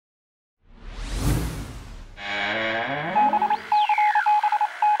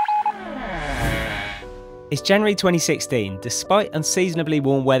It's January 2016. Despite unseasonably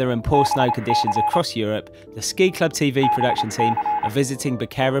warm weather and poor snow conditions across Europe, the Ski Club TV production team are visiting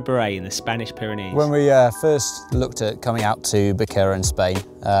Baqueira Beret in the Spanish Pyrenees. When we first looked at coming out to Baqueira in Spain,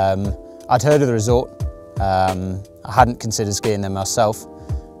 I'd heard of the resort. I hadn't considered skiing there myself.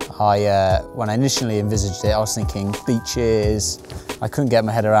 When I initially envisaged it, I was thinking beaches. I couldn't get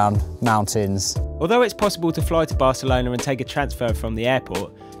my head around mountains. Although it's possible to fly to Barcelona and take a transfer from the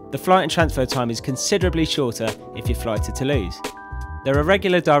airport, the flight and transfer time is considerably shorter if you fly to Toulouse. There are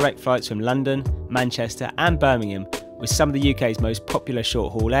regular direct flights from London, Manchester and Birmingham, with some of the UK's most popular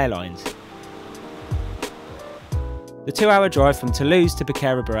short-haul airlines. The 2-hour drive from Toulouse to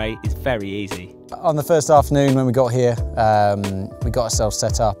Baqueira Beret is very easy. On the first afternoon when we got here, we got ourselves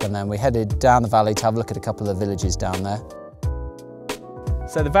set up and then we headed down the valley to have a look at a couple of villages down there.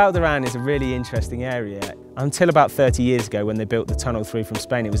 So the Val d'Aran is a really interesting area. Until about 30 years ago when they built the tunnel through from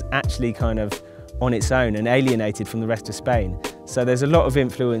Spain, it was actually kind of on its own and alienated from the rest of Spain. So there's a lot of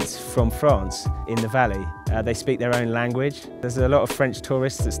influence from France in the valley. They speak their own language. There's a lot of French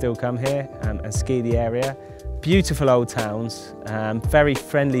tourists that still come here and ski the area. Beautiful old towns, very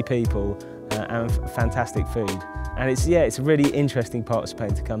friendly people and fantastic food. And it's a really interesting part of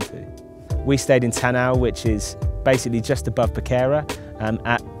Spain to come to. We stayed in Tanau, which is basically just above Baqueira,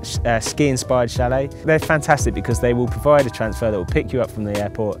 at a ski-inspired chalet. They're fantastic because they will provide a transfer that will pick you up from the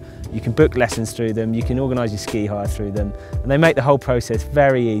airport. You can book lessons through them, you can organise your ski hire through them, and they make the whole process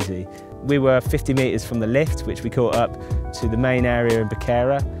very easy. We were 50 metres from the lift, which we caught up to the main area in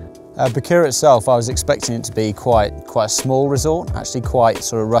Baqueira. Baqueira itself, I was expecting it to be quite a small resort, actually quite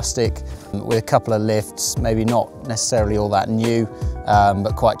sort of rustic, with a couple of lifts, maybe not necessarily all that new,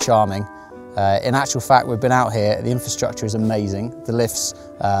 but quite charming. In actual fact, we've been out here, the infrastructure is amazing. The lifts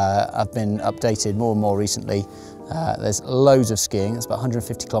have been updated more and more recently. There's loads of skiing, it's about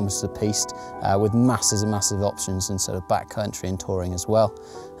 150 kilometres of piste, with massive and massive options in sort of backcountry and touring as well.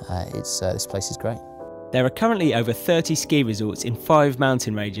 This place is great. There are currently over 30 ski resorts in 5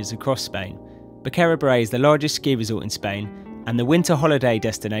 mountain ranges across Spain. Baqueira Beret is the largest ski resort in Spain and the winter holiday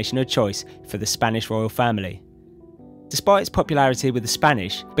destination of choice for the Spanish royal family. Despite its popularity with the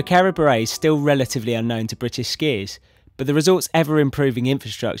Spanish, Baqueira Beret is still relatively unknown to British skiers, but the resort's ever-improving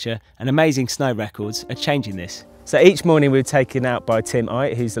infrastructure and amazing snow records are changing this. So each morning we're taken out by Tim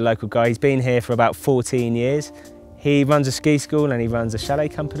Ite, who's the local guy. He's been here for about 14 years. He runs a ski school and he runs a chalet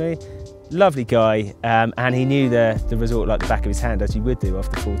company. Lovely guy, and he knew the resort like the back of his hand, as you would do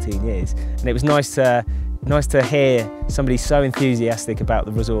after 14 years. And it was nice to hear somebody so enthusiastic about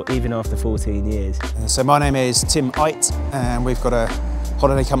the resort even after 14 years. So my name is Tim Ite and we've got a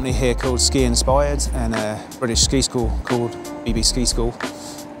holiday company here called Ski Inspired and a British ski school called BB Ski School.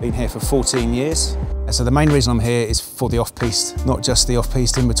 Been here for 14 years. And so the main reason I'm here is for the off-piste, not just the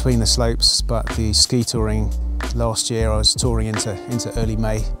off-piste in between the slopes, but the ski touring. Last year I was touring into early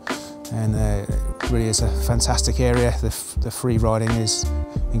May. And it really is a fantastic area. The free riding is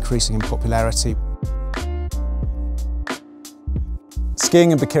increasing in popularity.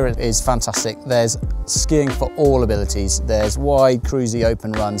 Skiing in Baqueira is fantastic. There's skiing for all abilities. There's wide, cruisy,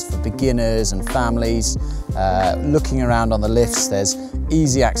 open runs for beginners and families. Looking around on the lifts, there's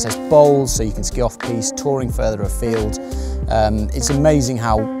easy access bowls so you can ski off-piste, touring further afield. It's amazing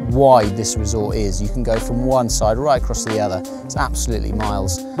how wide this resort is. You can go from one side right across to the other. It's absolutely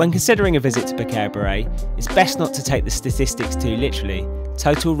miles. When considering a visit to Baqueira Beret, it's best not to take the statistics too literally.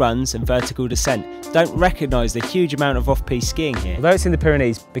 Total runs and vertical descent don't recognise the huge amount of off-piste skiing here. Although it's in the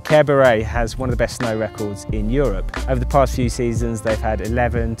Pyrenees, Baqueira Beret has one of the best snow records in Europe. Over the past few seasons they've had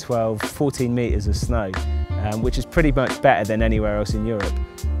 11, 12, 14 metres of snow, which is pretty much better than anywhere else in Europe.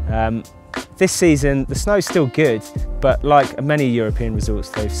 This season the snow's still good, but like many European resorts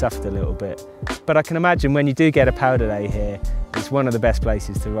they've suffered a little bit. But I can imagine when you do get a powder day here, it's one of the best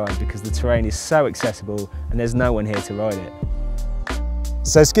places to ride because the terrain is so accessible and there's no one here to ride it.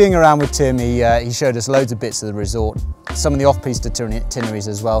 So skiing around with Tim, he showed us loads of bits of the resort, some of the off-piste itineraries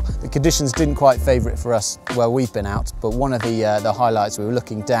as well. The conditions didn't quite favour it for us where we've been out, but one of the highlights, we were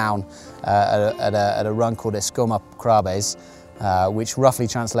looking down at a run called Escoma Crabes, which roughly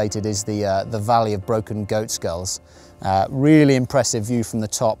translated is the Valley of Broken Goat Skulls. Really impressive view from the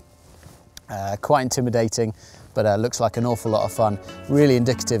top, quite intimidating, but looks like an awful lot of fun. Really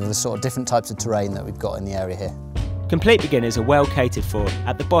indicative of the sort of different types of terrain that we've got in the area here. Complete beginners are well catered for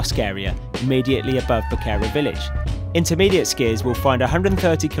at the Bosque area, immediately above Baqueira village. Intermediate skiers will find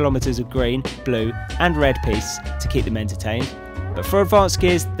 130 kilometres of green, blue and red pistes to keep them entertained. But for advanced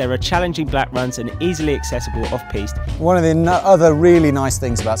skiers, there are challenging black runs and easily accessible off-piste. One of the other really nice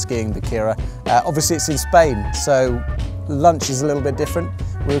things about skiing in Baqueira, obviously it's in Spain, so lunch is a little bit different.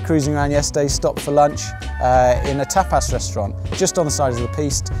 We were cruising around yesterday, stopped for lunch in a tapas restaurant just on the side of the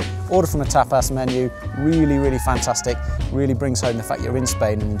piste. Order from a tapas menu, really fantastic. Really brings home the fact you're in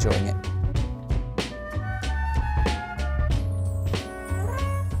Spain and enjoying it.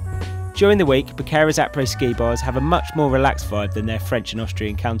 During the week, Baqueira's après ski bars have a much more relaxed vibe than their French and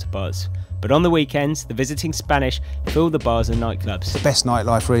Austrian counterparts. But on the weekends, the visiting Spanish fill the bars and nightclubs. The best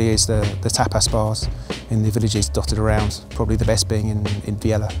nightlife really is the tapas bars in the villages dotted around, probably the best being in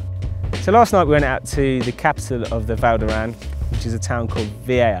Viella. So last night we went out to the capital of the Val d'Aran, which is a town called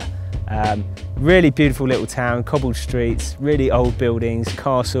Baqueira. Really beautiful little town, cobbled streets, really old buildings,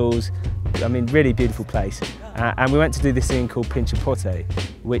 castles. I mean, really beautiful place. And we went to do this thing called pinchapote,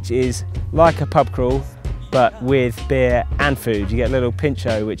 which is like a pub crawl, but with beer and food. You get a little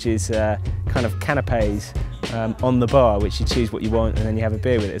pincho, which is kind of canapes on the bar, which you choose what you want and then you have a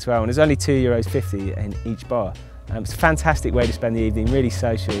beer with it as well. And there's only €2.50 in each bar. It's a fantastic way to spend the evening, really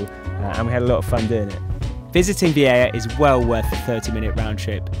social, and we had a lot of fun doing it. Visiting Baqueira is well worth a 30-minute round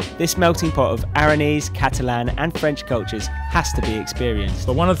trip. This melting pot of Aranese, Catalan and French cultures has to be experienced.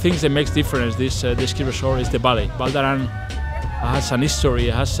 But one of the things that makes difference this ski resort is the valley. Val d'Aran has an history,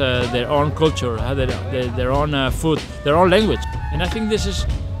 has their own culture, has their own food, their own language. And I think this is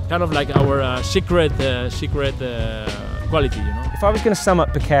kind of like our secret quality, you know. If I was going to sum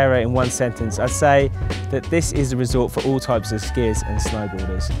up Baqueira in one sentence, I'd say that this is a resort for all types of skiers and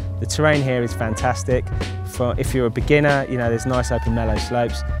snowboarders. The terrain here is fantastic. If you're a beginner, you know, there's nice open mellow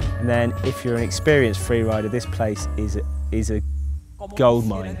slopes, and then if you're an experienced freerider, this place is a gold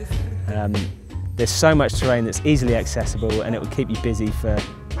mine. There's so much terrain that's easily accessible and it will keep you busy for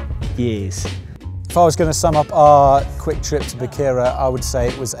years. If I was going to sum up our quick trip to Baqueira, I would say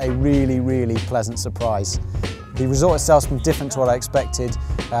it was a really pleasant surprise. The resort itself has been different to what I expected.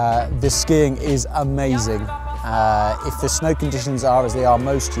 The skiing is amazing. If the snow conditions are as they are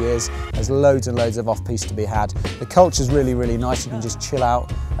most years, there's loads and loads of off-piste to be had. The culture's really nice. You can just chill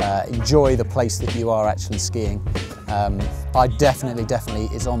out, enjoy the place that you are actually skiing. I definitely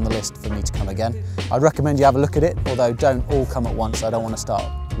is on the list for me to come again. I'd recommend you have a look at it, although don't all come at once. I don't want to start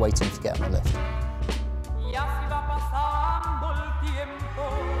waiting to get on the lift.